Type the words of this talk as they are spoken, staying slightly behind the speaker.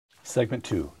Segment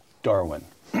 2, Darwin.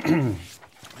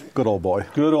 Good old boy.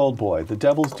 Good old boy. The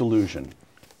Devil's Delusion.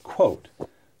 Quote.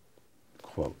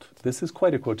 This is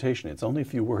quite a quotation. It's only a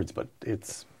few words, but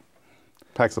it's...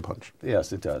 Packs a punch.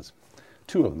 Yes, it does.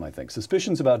 Two of them, I think.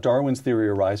 Suspicions about Darwin's theory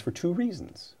arise for two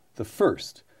reasons. The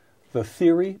first, the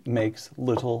theory makes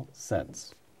little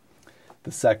sense.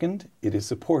 The second, it is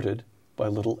supported by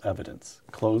little evidence.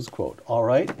 Close quote. All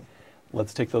right,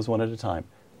 let's take those one at a time.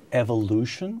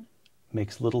 Evolution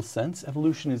makes little sense.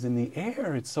 Evolution is in the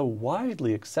air. It's so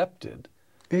widely accepted.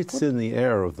 It's in the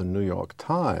air of the New York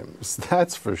Times,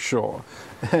 that's for sure.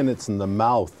 And it's in the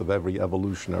mouth of every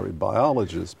evolutionary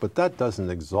biologist, but that doesn't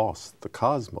exhaust the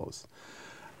cosmos.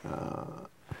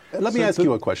 Let me ask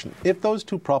you a question. If those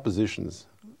two propositions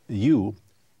you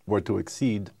were to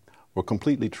accede were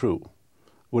completely true,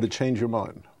 would it change your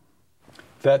mind?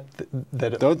 Those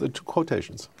are the two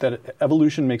quotations. That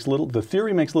evolution makes little, the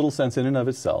theory makes little sense in and of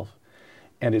itself,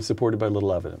 and it's supported by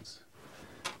little evidence.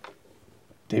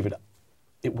 David,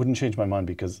 it wouldn't change my mind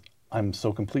because I'm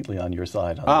so completely on your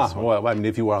side on this one. Well, I mean,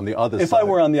 if you were on the other side. If I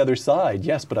were on the other side,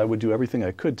 yes, but I would do everything I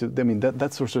could to, I mean,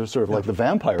 that's sort of like the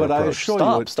vampire approach. But I assure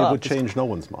you, it would change no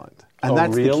one's mind. And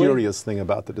that's the curious thing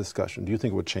about the discussion. Do you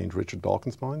think it would change Richard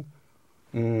Dawkins' mind?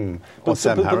 Or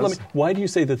Sam Harris? Why do you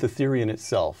say that the theory in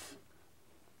itself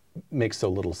makes so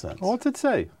little sense? Well, what's it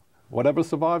say? Whatever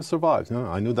survives, survives. No,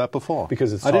 I knew that before.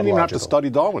 Because it's I didn't even have to study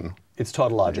Darwin. It's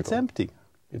tautological. It's empty.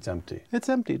 It's empty. It's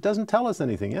empty. It doesn't tell us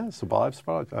anything. Yeah, survive.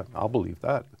 I'll believe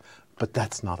that. But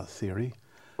that's not a theory.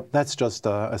 That's just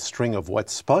a string of wet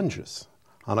sponges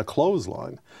on a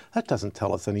clothesline. That doesn't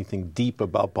tell us anything deep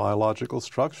about biological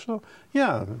structure.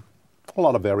 Yeah, a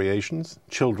lot of variations.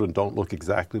 Children don't look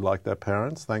exactly like their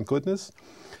parents, thank goodness.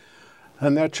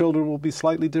 And their children will be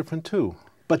slightly different too.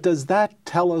 But does that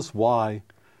tell us why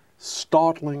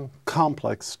startling,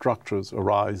 complex structures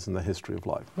arise in the history of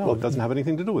life? No, it doesn't have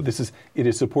anything to do with it. It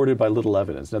is supported by little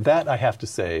evidence. Now that, I have to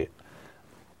say,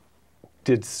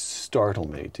 did startle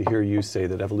me to hear you say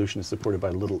that evolution is supported by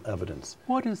little evidence.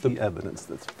 What is the evidence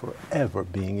that's forever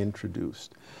being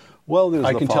introduced? Well, there's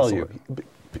the fossil. I can tell you.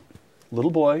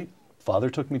 Little boy, father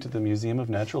took me to the Museum of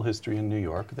Natural History in New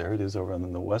York. There it is over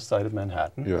on the west side of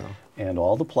Manhattan. Yeah. And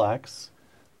all the plaques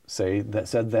said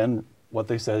then what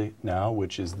they say now,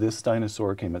 which is this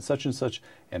dinosaur came at such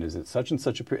and is it such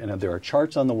a period, and there are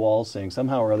charts on the wall saying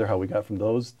somehow or other how we got from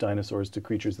those dinosaurs to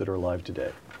creatures that are alive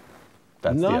today.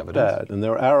 That's the evidence. Not bad, and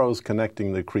there are arrows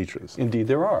connecting the creatures. Indeed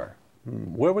there are.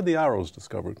 Where were the arrows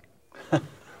discovered?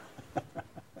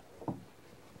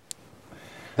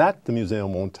 That the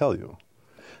museum won't tell you.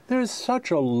 There is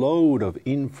such a load of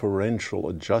inferential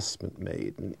adjustment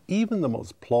made in even the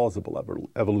most plausible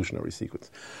evolutionary sequence.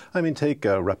 I mean, take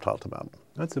reptile to mammal.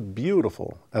 That's a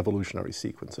beautiful evolutionary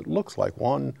sequence. It looks like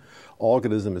one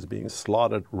organism is being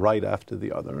slotted right after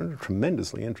the other, and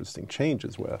tremendously interesting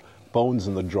changes where bones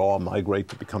in the jaw migrate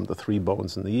to become the 3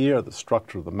 bones in the ear, the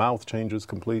structure of the mouth changes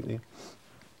completely.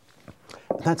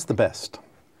 And that's the best.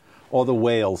 Or the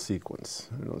whale sequence.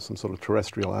 You know, some sort of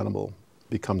terrestrial animal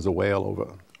becomes a whale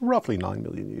over roughly 9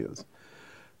 million years.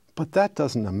 But that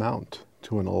doesn't amount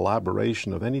to an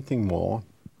elaboration of anything more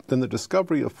than the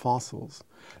discovery of fossils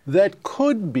that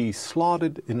could be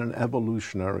slotted in an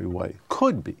evolutionary way.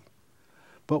 Could be.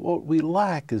 But what we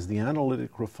lack is the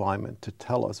analytic refinement to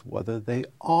tell us whether they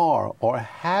are or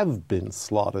have been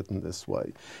slotted in this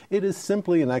way. It is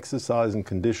simply an exercise in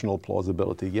conditional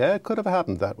plausibility. Yeah, it could have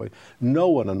happened that way. No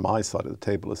one on my side of the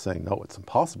table is saying, no, it's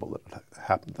impossible that it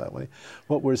happened that way.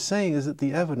 What we're saying is that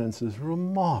the evidence is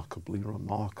remarkably,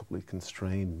 remarkably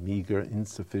constrained, meager,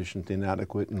 insufficient,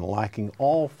 inadequate, and lacking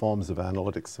all forms of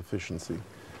analytic sufficiency.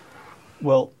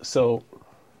 Well, so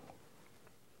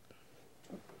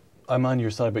I'm on your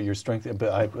side, but your strength.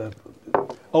 But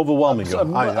overwhelming.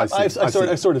 I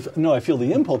feel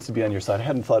the impulse to be on your side. I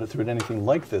hadn't thought it through anything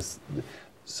like this.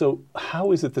 So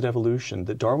how is it that evolution,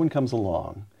 that Darwin comes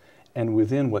along, and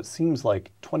within what seems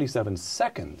like 27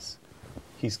 seconds,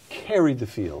 he's carried the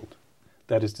field?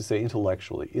 That is to say,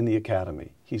 intellectually, in the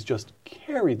academy, he's just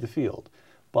carried the field.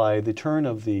 By the turn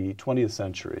of the 20th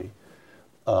century,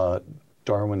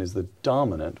 Darwin is the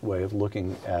dominant way of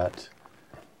looking at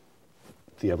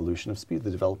the evolution of the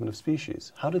development of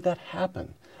species. How did that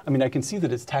happen? I mean, I can see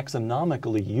that it's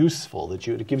taxonomically useful, that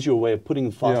it gives you a way of putting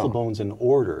fossil bones in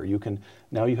order.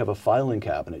 Now you have a filing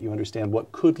cabinet. You understand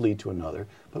what could lead to another.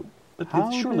 But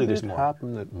surely there's more. How did it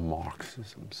happen that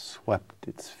Marxism swept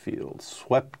its field,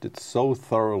 swept it so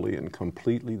thoroughly and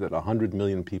completely that 100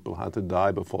 million people had to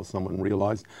die before someone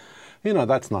realized, you know,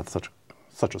 that's not such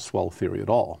a swell theory at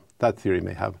all. That theory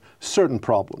may have certain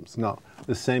problems. Now,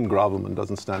 the same gravamen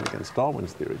doesn't stand against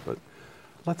Darwin's theory, but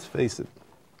let's face it,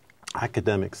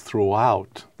 academics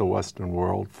throughout the Western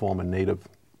world form a native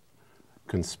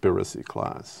conspiracy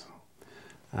class.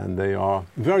 And they are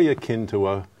very akin to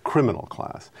a criminal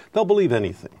class. They'll believe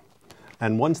anything.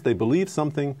 And once they believe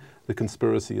something, the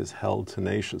conspiracy is held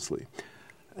tenaciously.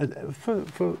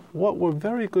 For what were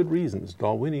very good reasons,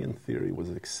 Darwinian theory was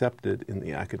accepted in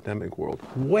the academic world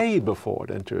way before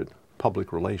it entered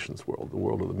public relations world, the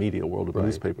world of the media, world of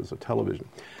newspapers or television.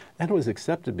 And it was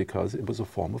accepted because it was a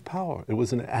form of power. It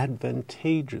was an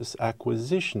advantageous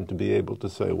acquisition to be able to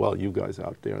say, well, you guys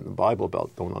out there in the Bible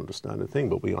Belt don't understand a thing,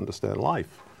 but we understand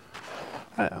life.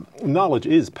 Knowledge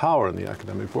is power in the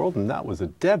academic world, and that was a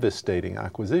devastating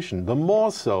acquisition, the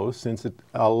more so since it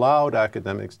allowed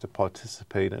academics to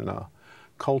participate in a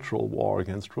cultural war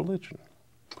against religion,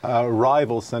 a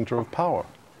rival center of power.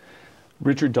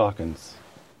 Richard Dawkins,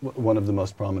 one of the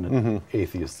most prominent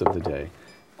atheists of the day,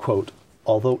 quote,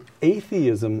 "Although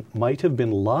atheism might have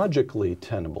been logically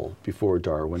tenable before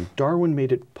Darwin, Darwin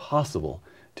made it possible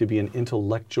to be an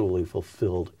intellectually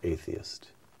fulfilled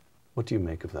atheist." What do you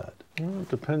make of that? Well, it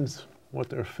depends what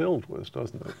they're filled with,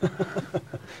 doesn't it?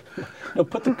 No,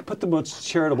 put the most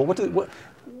charitable.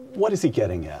 What is he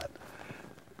getting at?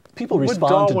 People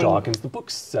respond to Dawkins. The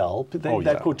books sell.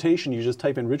 That quotation, you just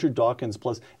type in Richard Dawkins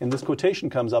plus, and this quotation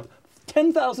comes up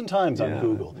 10,000 times on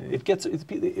Google.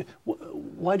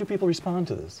 Why do people respond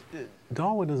to this?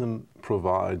 Darwinism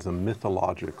provides a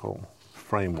mythological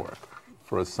framework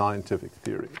for a scientific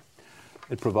theory.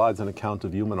 It provides an account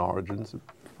of human origins. It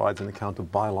provides an account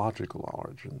of biological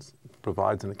origins. It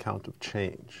provides an account of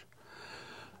change.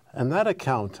 And that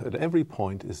account at every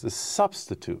point is the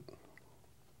substitute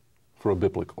for a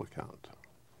biblical account.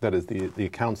 That is, the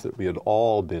accounts that we had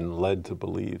all been led to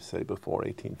believe, say, before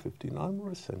 1859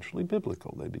 were essentially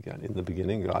biblical. They began, in the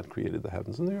beginning, God created the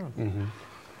heavens and the earth. Mm-hmm.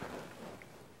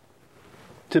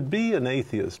 To be an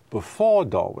atheist before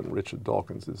Darwin, Richard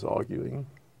Dawkins is arguing,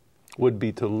 would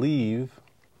be to leave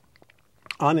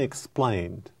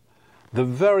unexplained the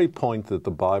very point that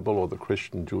the Bible or the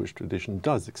Christian Jewish tradition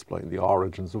does explain, the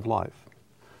origins of life.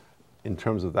 In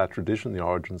terms of that tradition, the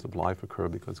origins of life occur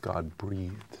because God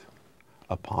breathed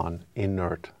upon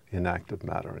inert, inactive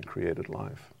matter and created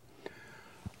life.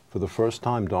 For the first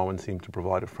time, Darwin seemed to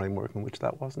provide a framework in which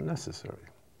that wasn't necessary.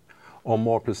 Or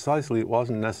more precisely, it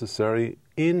wasn't necessary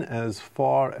in as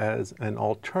far as an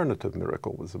alternative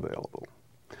miracle was available.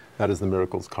 That is the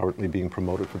miracles currently being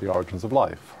promoted for the origins of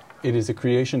life. It is a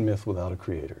creation myth without a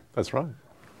creator. That's right.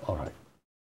 All right.